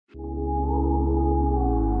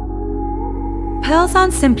Pearls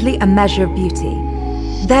aren't simply a measure of beauty.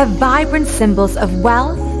 They're vibrant symbols of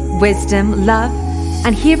wealth, wisdom, love,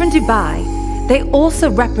 and here in Dubai, they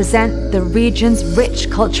also represent the region's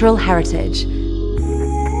rich cultural heritage.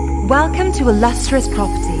 Welcome to a lustrous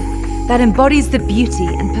property that embodies the beauty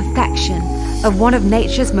and perfection of one of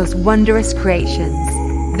nature's most wondrous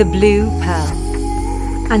creations, the blue pearl.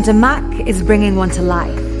 And Damak is bringing one to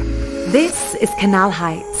life. This is Canal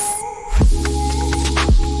Heights.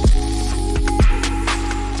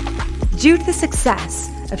 Due to the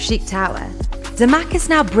success of Chic Tower, Damak is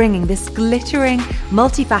now bringing this glittering,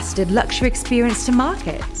 multifaceted luxury experience to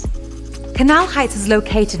market. Canal Heights is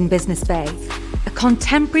located in Business Bay, a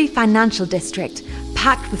contemporary financial district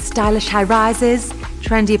packed with stylish high-rises,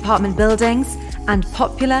 trendy apartment buildings, and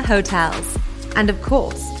popular hotels. And of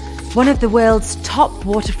course, one of the world's top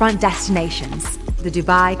waterfront destinations, the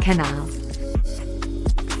Dubai Canal.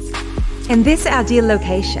 In this ideal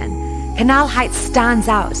location, Canal Heights stands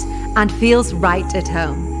out and feels right at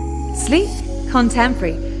home. Sleek,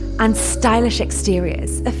 contemporary, and stylish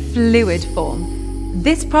exteriors, a fluid form.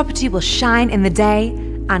 This property will shine in the day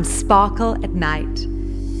and sparkle at night.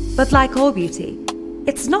 But like all beauty,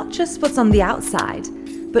 it's not just what's on the outside,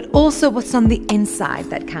 but also what's on the inside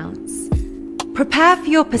that counts. Prepare for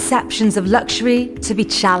your perceptions of luxury to be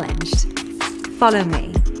challenged. Follow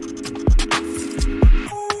me.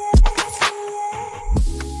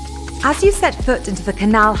 As you set foot into the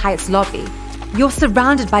Canal Heights lobby, you're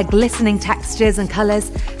surrounded by glistening textures and colours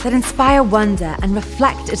that inspire wonder and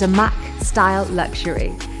reflect a Damak-style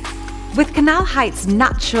luxury. With Canal Heights,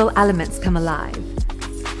 natural elements come alive,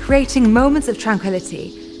 creating moments of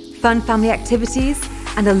tranquility, fun family activities,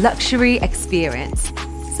 and a luxury experience.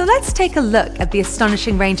 So let's take a look at the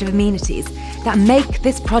astonishing range of amenities that make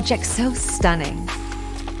this project so stunning.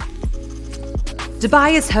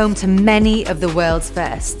 Dubai is home to many of the world's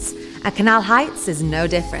firsts, and Canal Heights is no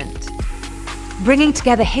different. Bringing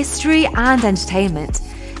together history and entertainment,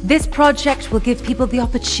 this project will give people the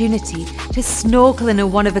opportunity to snorkel in a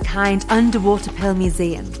one-of-a-kind underwater pearl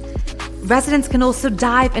museum. Residents can also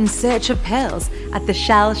dive in search of pearls at the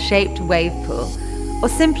shell-shaped wave pool, or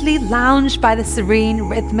simply lounge by the serene,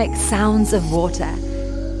 rhythmic sounds of water.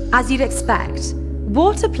 As you'd expect,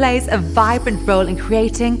 water plays a vibrant role in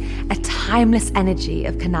creating a timeless energy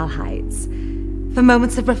of Canal Heights. For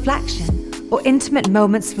moments of reflection or intimate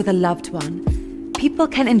moments with a loved one, people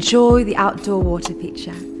can enjoy the outdoor water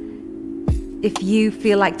feature. If you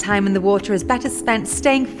feel like time in the water is better spent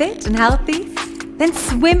staying fit and healthy, then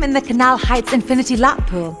swim in the Canal Heights Infinity Lap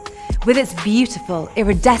Pool with its beautiful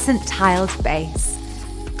iridescent tiled base.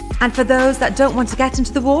 And for those that don't want to get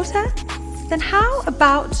into the water, then how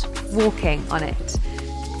about walking on it?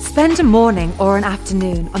 Spend a morning or an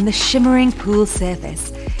afternoon on the shimmering pool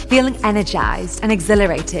surface, feeling energized and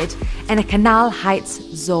exhilarated in a Canal Heights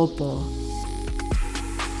Zorb ball.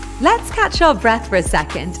 Let's catch our breath for a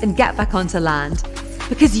second and get back onto land,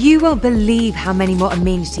 because you won't believe how many more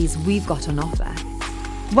amenities we've got on offer.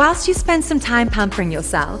 Whilst you spend some time pampering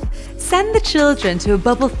yourself, send the children to a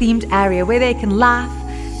bubble-themed area where they can laugh,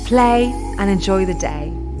 play, and enjoy the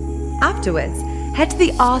day. Afterwards, head to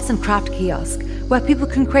the arts and craft kiosk, where people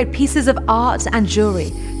can create pieces of art and jewelry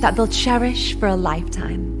that they'll cherish for a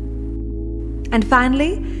lifetime. And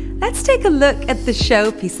finally, let's take a look at the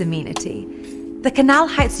showpiece amenity, the Canal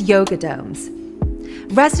Heights Yoga Domes.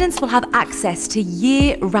 Residents will have access to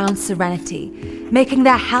year-round serenity, making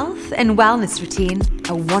their health and wellness routine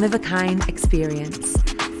a one-of-a-kind experience.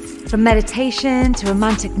 From meditation to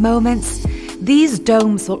romantic moments, these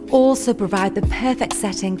domes will also provide the perfect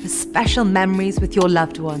setting for special memories with your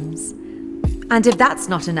loved ones. And if that's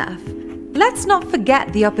not enough, let's not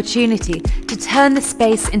forget the opportunity to turn the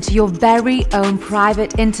space into your very own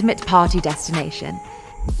private, intimate party destination.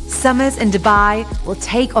 Summers in Dubai will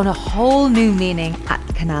take on a whole new meaning at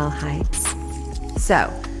Canal Heights. So,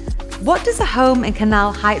 what does a home in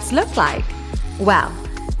Canal Heights look like? Well,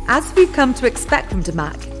 as we've come to expect from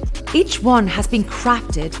Damak, each one has been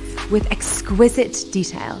crafted with exquisite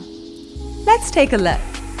detail. Let's take a look.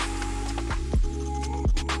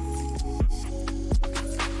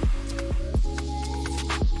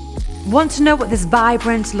 Want to know what this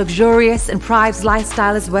vibrant, luxurious, and private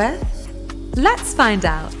lifestyle is worth? Let's find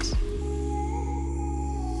out.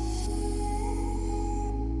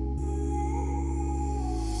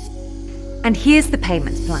 And here's the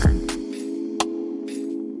payment plan.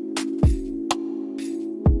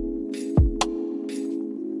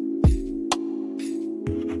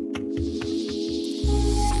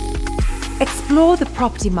 Explore the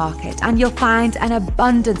property market and you'll find an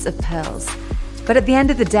abundance of pearls. But at the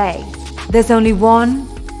end of the day, there's only one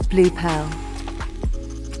blue pearl.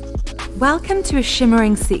 welcome to a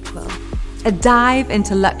shimmering sequel, a dive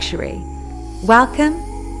into luxury. Welcome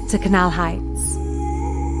to Canal Heights.